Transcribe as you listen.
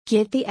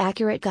Get the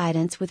accurate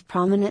guidance with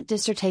prominent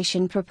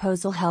Dissertation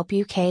Proposal Help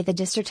UK. The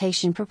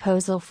dissertation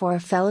proposal for a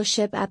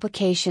fellowship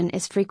application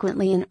is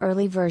frequently an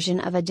early version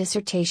of a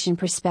dissertation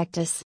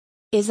prospectus.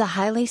 Is a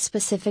highly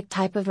specific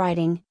type of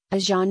writing, a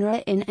genre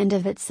in and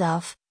of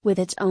itself, with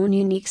its own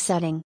unique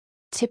setting.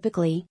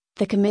 Typically,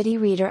 the committee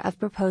reader of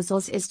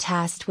proposals is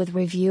tasked with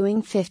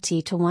reviewing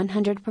 50 to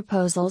 100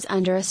 proposals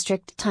under a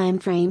strict time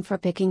frame for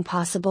picking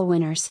possible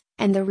winners,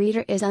 and the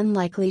reader is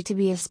unlikely to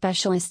be a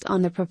specialist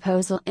on the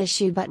proposal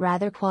issue but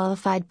rather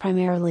qualified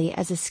primarily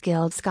as a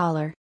skilled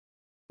scholar.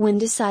 When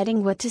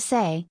deciding what to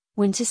say,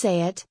 when to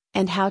say it,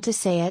 and how to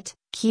say it,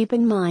 keep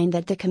in mind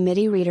that the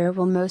committee reader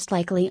will most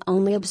likely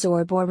only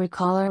absorb or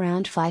recall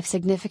around 5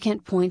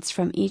 significant points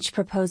from each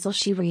proposal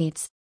she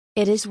reads.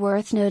 It is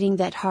worth noting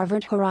that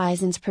Harvard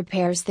Horizons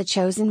prepares the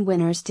chosen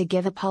winners to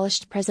give a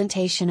polished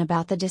presentation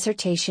about the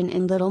dissertation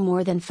in little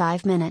more than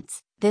 5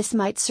 minutes. This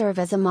might serve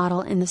as a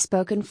model in the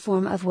spoken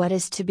form of what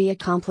is to be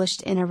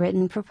accomplished in a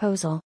written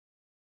proposal.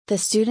 The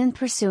student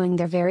pursuing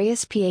their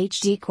various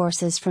PhD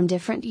courses from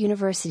different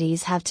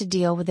universities have to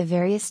deal with the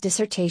various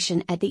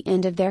dissertation at the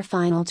end of their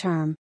final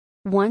term.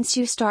 Once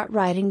you start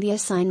writing the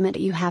assignment,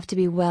 you have to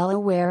be well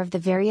aware of the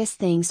various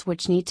things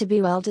which need to be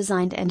well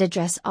designed and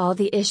address all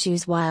the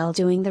issues while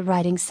doing the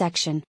writing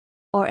section.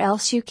 Or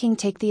else you can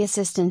take the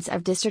assistance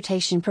of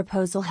Dissertation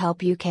Proposal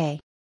Help UK.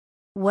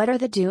 What are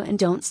the do and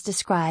don'ts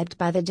described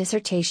by the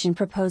Dissertation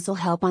Proposal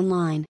Help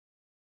Online?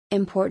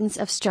 Importance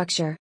of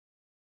structure.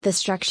 The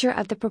structure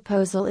of the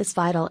proposal is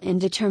vital in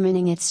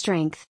determining its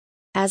strength.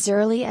 As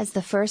early as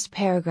the first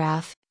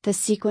paragraph, the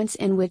sequence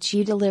in which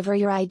you deliver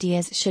your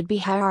ideas should be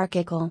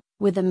hierarchical,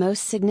 with the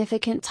most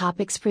significant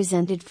topics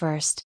presented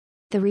first.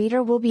 The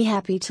reader will be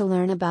happy to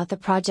learn about the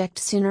project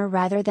sooner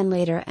rather than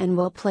later and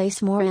will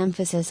place more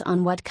emphasis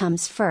on what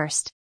comes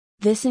first.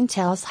 This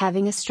entails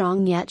having a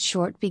strong yet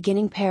short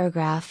beginning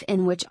paragraph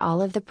in which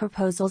all of the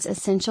proposal's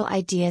essential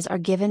ideas are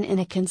given in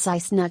a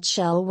concise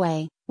nutshell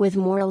way, with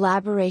more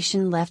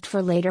elaboration left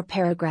for later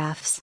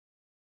paragraphs.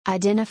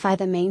 Identify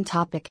the main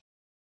topic.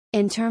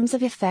 In terms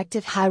of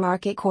effective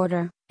hierarchic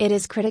order, it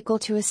is critical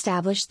to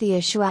establish the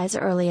issue as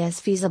early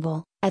as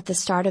feasible, at the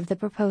start of the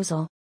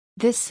proposal.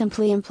 This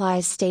simply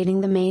implies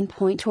stating the main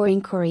point or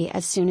inquiry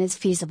as soon as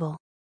feasible.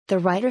 The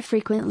writer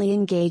frequently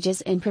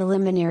engages in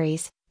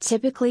preliminaries,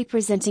 typically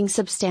presenting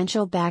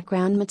substantial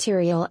background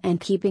material and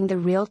keeping the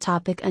real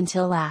topic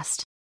until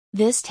last.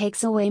 This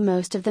takes away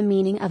most of the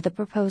meaning of the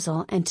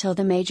proposal until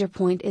the major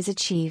point is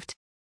achieved.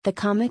 The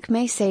comic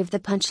may save the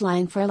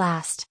punchline for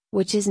last,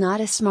 which is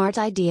not a smart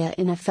idea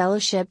in a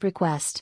fellowship request.